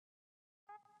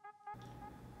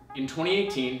In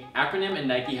 2018, Acronym and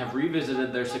Nike have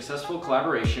revisited their successful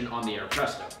collaboration on the Air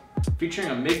Presto. Featuring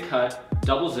a mid-cut,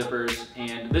 double zippers,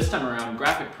 and this time around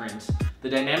graphic prints, the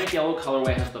dynamic yellow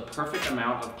colorway has the perfect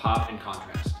amount of pop and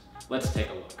contrast. Let's take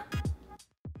a look.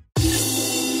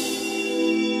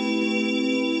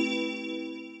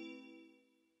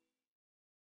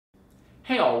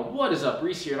 Hey all, what is up?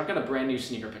 Reese here, and I've got a brand new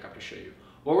sneaker pickup to show you.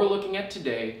 What we're looking at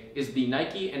today is the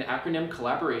Nike and Acronym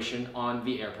collaboration on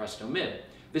the Air Presto Mid.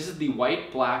 This is the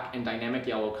white, black, and dynamic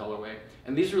yellow colorway,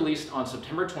 and these released on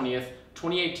September 20th,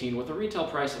 2018 with a retail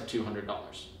price of $200.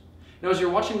 Now as you're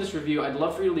watching this review, I'd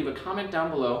love for you to leave a comment down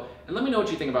below and let me know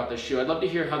what you think about this shoe. I'd love to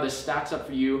hear how this stacks up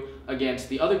for you against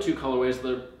the other two colorways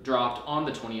that dropped on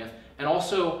the 20th, and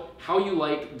also how you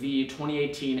like the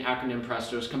 2018 Acronym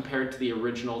Prestos compared to the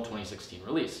original 2016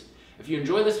 release. If you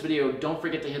enjoy this video, don't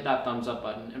forget to hit that thumbs up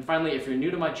button, and finally, if you're new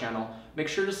to my channel, make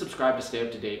sure to subscribe to stay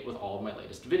up to date with all of my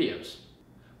latest videos.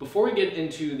 Before we get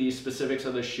into the specifics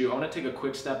of this shoe, I want to take a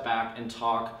quick step back and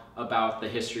talk about the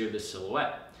history of this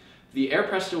silhouette. The Air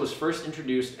Presto was first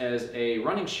introduced as a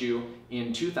running shoe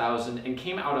in 2000 and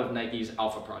came out of Nike's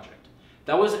Alpha project.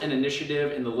 That was an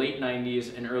initiative in the late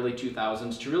 90s and early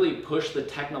 2000s to really push the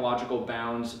technological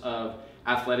bounds of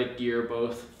athletic gear,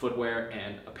 both footwear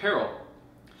and apparel.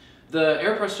 The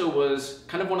Air Presto was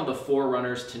kind of one of the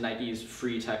forerunners to Nike's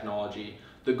free technology.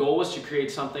 The goal was to create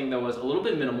something that was a little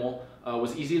bit minimal,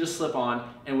 was easy to slip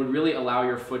on, and would really allow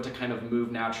your foot to kind of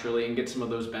move naturally and get some of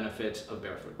those benefits of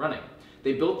barefoot running.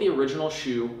 They built the original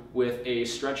shoe with a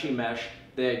stretchy mesh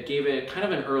that gave it kind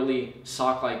of an early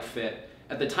sock-like fit.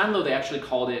 At the time though, they actually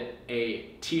called it a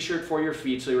t-shirt for your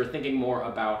feet, so they were thinking more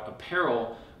about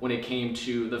apparel when it came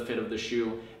to the fit of the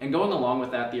shoe. And going along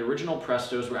with that, the original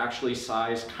Prestos were actually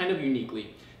sized kind of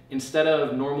uniquely. Instead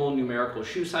of normal numerical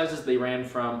shoe sizes, they ran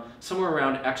from somewhere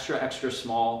around extra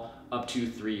small up to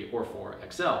 3 or 4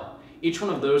 XL. Each one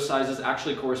of those sizes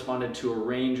actually corresponded to a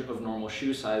range of normal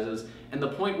shoe sizes, and the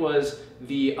point was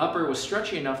the upper was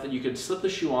stretchy enough that you could slip the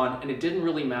shoe on and it didn't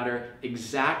really matter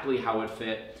exactly how it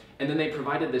fit. And then they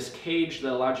provided this cage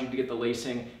that allowed you to get the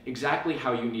lacing exactly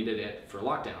how you needed it for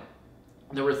lockdown.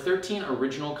 There were 13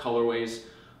 original colorways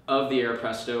of the Air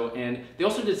Presto, and they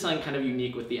also did something kind of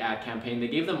unique with the ad campaign. They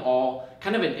gave them all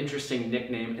kind of an interesting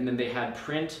nickname, and then they had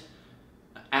print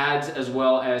ads as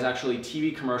well as actually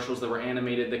TV commercials that were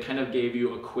animated that kind of gave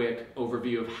you a quick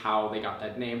overview of how they got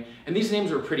that name. And these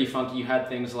names were pretty funky. You had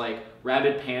things like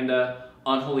Rabid Panda,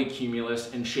 Unholy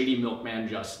Cumulus, and Shady Milkman,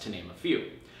 just to name a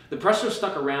few. The Presto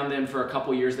stuck around then for a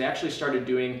couple years. They actually started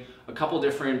doing a couple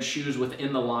different shoes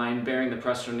within the line bearing the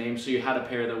Presto name. So you had a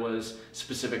pair that was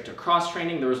specific to cross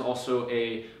training. There was also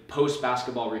a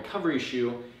post-basketball recovery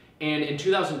shoe. And in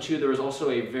 2002, there was also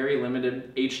a very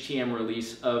limited HTM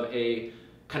release of a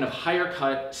kind of higher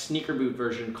cut sneaker boot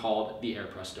version called the Air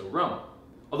Presto Rome.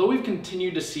 Although we've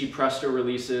continued to see Presto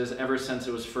releases ever since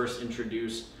it was first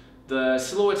introduced, the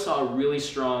silhouette saw a really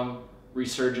strong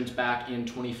resurgence back in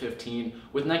 2015,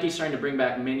 with Nike starting to bring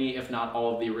back many, if not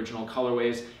all, of the original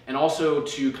colorways, and also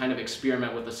to kind of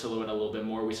experiment with the silhouette a little bit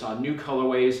more. We saw new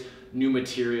colorways, new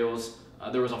materials.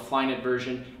 There was a Flyknit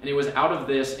version, and it was out of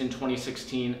this in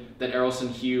 2016 that Errolson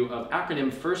Hugh of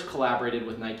Acronym first collaborated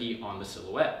with Nike on the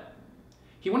silhouette.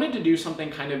 He wanted to do something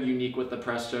kind of unique with the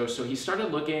Presto, so he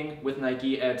started looking with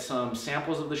Nike at some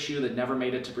samples of the shoe that never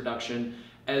made it to production,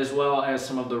 as well as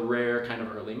some of the rare kind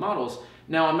of early models.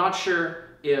 Now, I'm not sure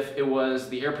if it was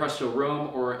the Air Presto Rome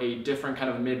or a different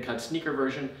kind of mid-cut sneaker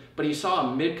version, but he saw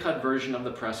a mid-cut version of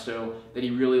the Presto that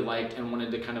he really liked and wanted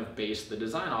to kind of base the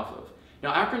design off of.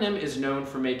 Now, Acronym is known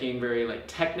for making very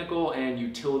technical and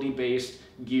utility-based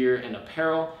gear and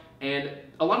apparel, and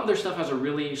a lot of their stuff has a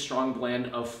really strong blend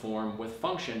of form with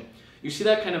function. You see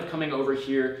that kind of coming over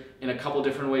here in a couple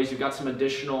different ways. You've got some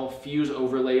additional fuse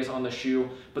overlays on the shoe,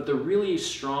 but the really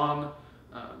strong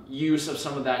use of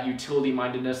some of that utility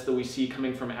mindedness that we see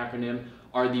coming from Acronym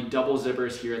are the double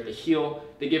zippers here at the heel.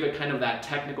 They give it kind of that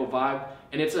technical vibe,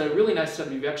 and it's a really nice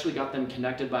setup. You've actually got them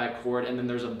connected by a cord, and then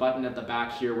there's a button at the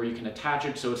back here where you can attach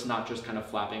it so it's not just kind of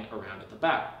flapping around at the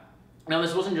back. Now,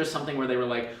 this wasn't just something where they were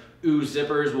like, ooh,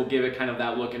 zippers will give it kind of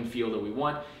that look and feel that we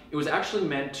want. It was actually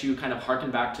meant to kind of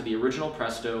harken back to the original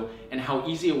Presto and how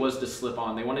easy it was to slip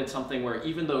on. They wanted something where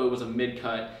even though it was a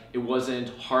mid-cut, it wasn't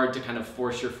hard to kind of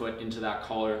force your foot into that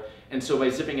collar. And so by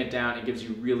zipping it down, it gives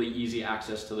you really easy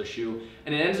access to the shoe.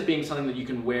 And it ends up being something that you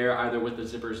can wear either with the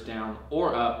zippers down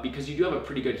or up, because you do have a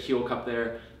pretty good heel cup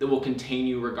there that will contain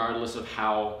you regardless of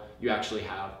how you actually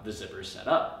have the zippers set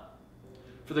up.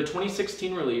 For the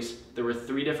 2016 release, there were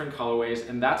 3 different colorways,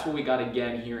 and that's what we got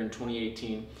again here in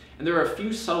 2018. And there are a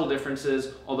few subtle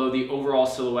differences, although the overall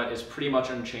silhouette is pretty much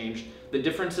unchanged. The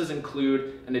differences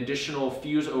include an additional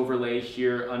fuse overlay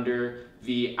here under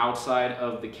the outside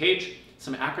of the cage,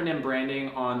 some Acronym branding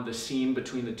on the seam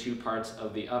between the 2 parts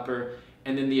of the upper,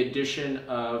 and then the addition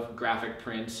of graphic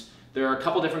prints. There are a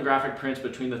couple different graphic prints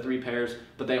between the 3 pairs,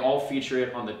 but they all feature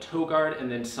it on the toe guard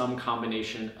and then some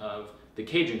combination of the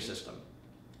caging system.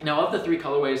 Now, of the 3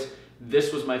 colorways,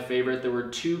 this was my favorite. There were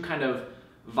 2 kind of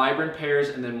vibrant pairs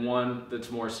and then one that's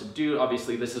more subdued.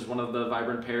 Obviously, this is one of the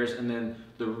vibrant pairs, and then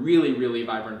the really, really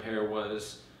vibrant pair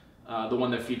was the one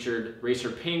that featured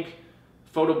Racer Pink,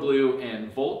 Photo Blue,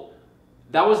 and Volt.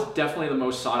 That was definitely the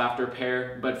most sought after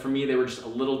pair, but for me, they were just a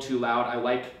little too loud. I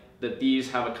like that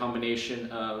these have a combination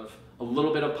of a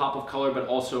little bit of pop of color, but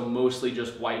also mostly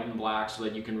just white and black so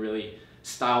that you can really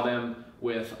style them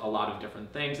with a lot of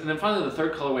different things. And then finally, the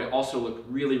 3rd colorway also looked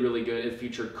really, really good. It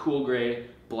featured cool gray,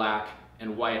 black,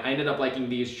 and white. I ended up liking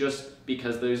these just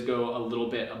because those go a little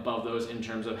bit above those in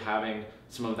terms of having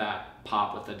some of that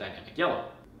pop with the dynamic yellow.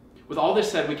 With all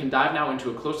this said, we can dive now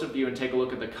into a close-up view and take a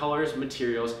look at the colors,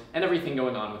 materials, and everything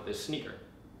going on with this sneaker.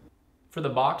 For the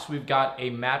box, we've got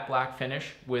a matte black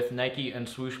finish with Nike and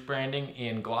swoosh branding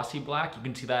in glossy black. You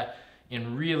can see that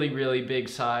in really, really big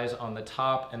size on the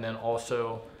top and then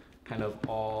also kind of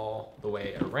all the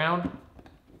way around.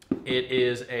 It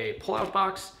is a pull-out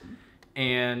box,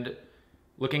 and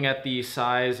looking at the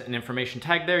size and information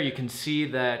tag there, you can see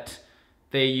that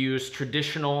they use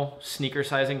traditional sneaker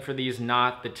sizing for these,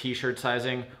 not the t-shirt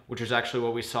sizing, which is actually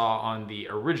what we saw on the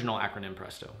original Acronym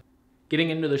Presto. Getting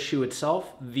into the shoe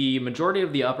itself, the majority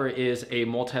of the upper is a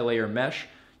multi-layer mesh.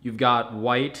 You've got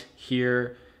white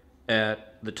here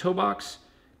at the toe box,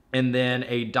 and then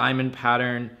a diamond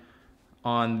pattern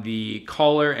on the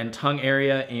collar and tongue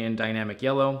area in dynamic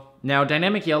yellow. Now,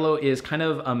 dynamic yellow is kind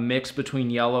of a mix between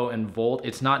yellow and Volt.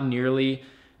 It's not nearly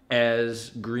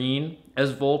as green as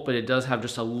Volt, but it does have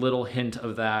just a little hint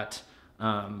of that,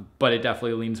 but it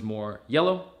definitely leans more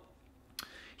yellow.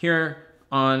 Here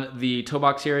on the toe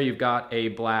box area, you've got a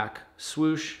black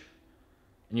swoosh,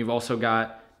 and you've also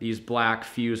got these black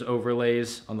fuse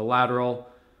overlays on the lateral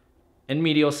and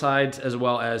medial sides, as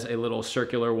well as a little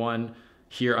circular one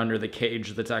here under the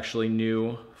cage that's actually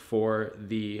new for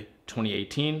the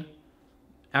 2018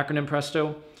 Acronym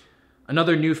Presto.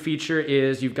 Another new feature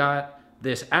is you've got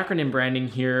this Acronym branding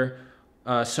here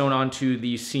sewn onto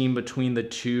the seam between the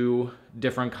 2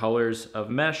 different colors of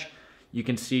mesh. You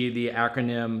can see the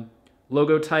Acronym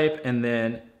logo type and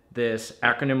then this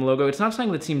Acronym logo. It's not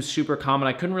something that seems super common.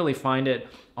 I couldn't really find it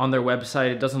on their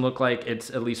website. It doesn't look like it's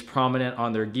at least prominent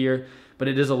on their gear, but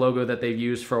it is a logo that they've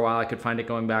used for a while. I could find it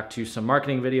going back to some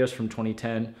marketing videos from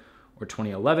 2010 or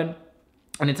 2011.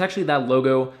 And it's actually that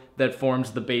logo that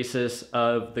forms the basis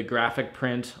of the graphic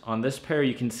print on this pair.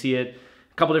 You can see it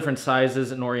a couple different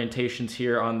sizes and orientations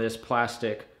here on this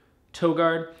plastic toe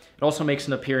guard. It also makes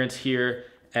an appearance here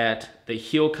at the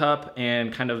heel cup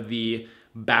and kind of the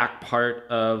back part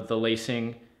of the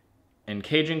lacing and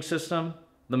caging system.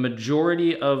 The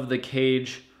majority of the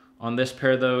cage on this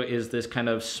pair though is this kind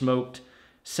of smoked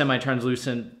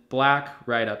semi-translucent black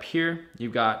right up here.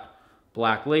 You've got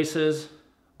black laces,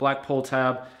 black pull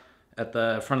tab at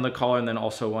the front of the collar, and then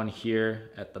also one here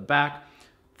at the back.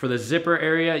 For the zipper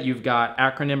area, you've got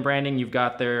Acronym branding. You've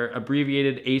got their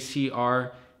abbreviated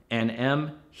ACR and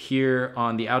M here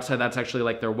on the outside. That's actually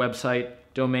like their website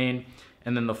domain,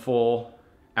 and then the full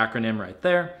Acronym right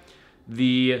there.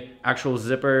 The actual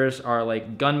zippers are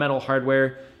like gunmetal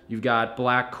hardware. You've got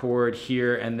black cord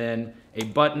here, and then a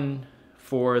button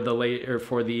for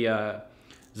the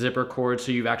zipper cord,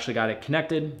 so you've actually got it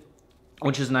connected,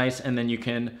 which is nice. And then you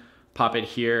can pop it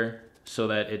here so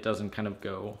that it doesn't kind of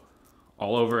go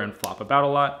all over and flop about a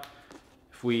lot.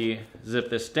 If we zip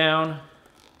this down,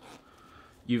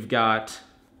 you've got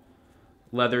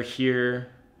leather here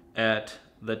at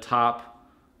the top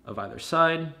of either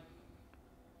side.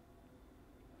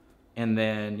 And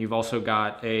then you've also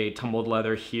got a tumbled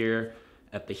leather here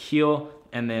at the heel,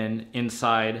 and then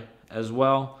inside as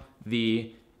well.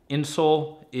 The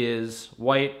insole is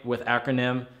white with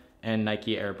Acronym and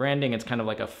Nike Air branding. It's kind of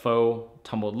like a faux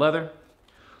tumbled leather.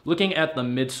 Looking at the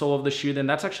midsole of the shoe, then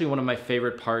that's actually one of my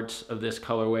favorite parts of this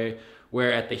colorway,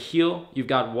 where at the heel, you've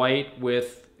got white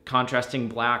with contrasting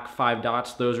black 5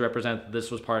 dots. Those represent that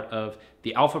this was part of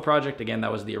the Alpha project. Again,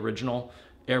 that was the original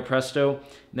Air Presto. And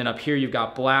then up here, you've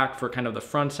got black for kind of the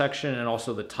front section and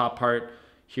also the top part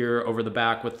here over the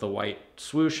back with the white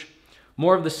swoosh.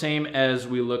 More of the same as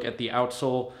we look at the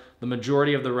outsole. The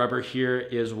majority of the rubber here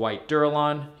is white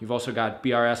Duralon. You've also got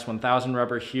BRS 1000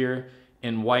 rubber here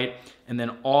in white, and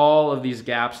then all of these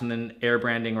gaps and then air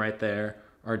branding right there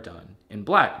are done in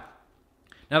black.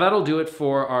 Now that'll do it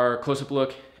for our close-up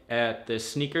look at this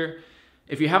sneaker.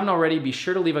 If you haven't already, be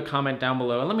sure to leave a comment down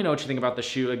below and let me know what you think about the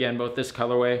shoe. Again, both this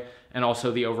colorway and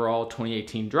also the overall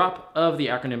 2018 drop of the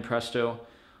Acronym Presto.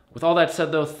 With all that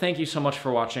said though, thank you so much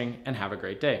for watching and have a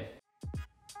great day.